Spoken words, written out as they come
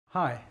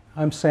Hi,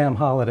 I'm Sam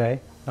Holladay.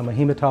 I'm a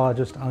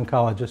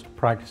hematologist-oncologist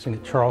practicing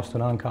at Charleston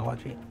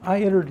Oncology.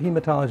 I entered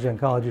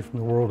hematology-oncology from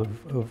the world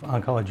of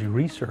oncology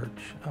research,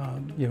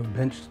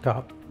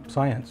 benchtop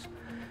science,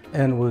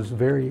 and was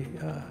very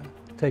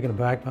taken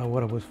aback by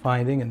what I was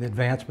finding and the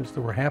advancements that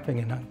were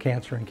happening in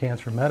cancer and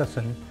cancer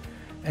medicine.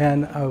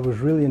 And I was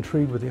really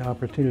intrigued with the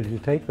opportunity to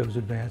take those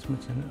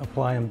advancements and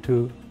apply them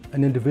to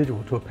an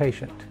individual, to a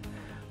patient,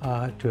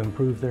 to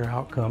improve their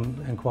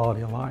outcome and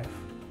quality of life.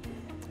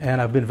 And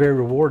I've been very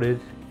rewarded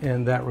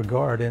in that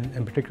regard,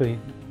 and particularly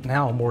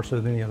now more so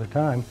than any other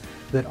time,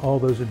 that all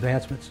those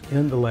advancements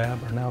in the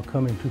lab are now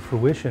coming to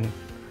fruition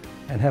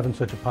and having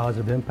such a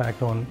positive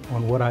impact on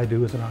what I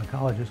do as an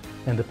oncologist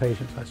and the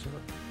patients I serve.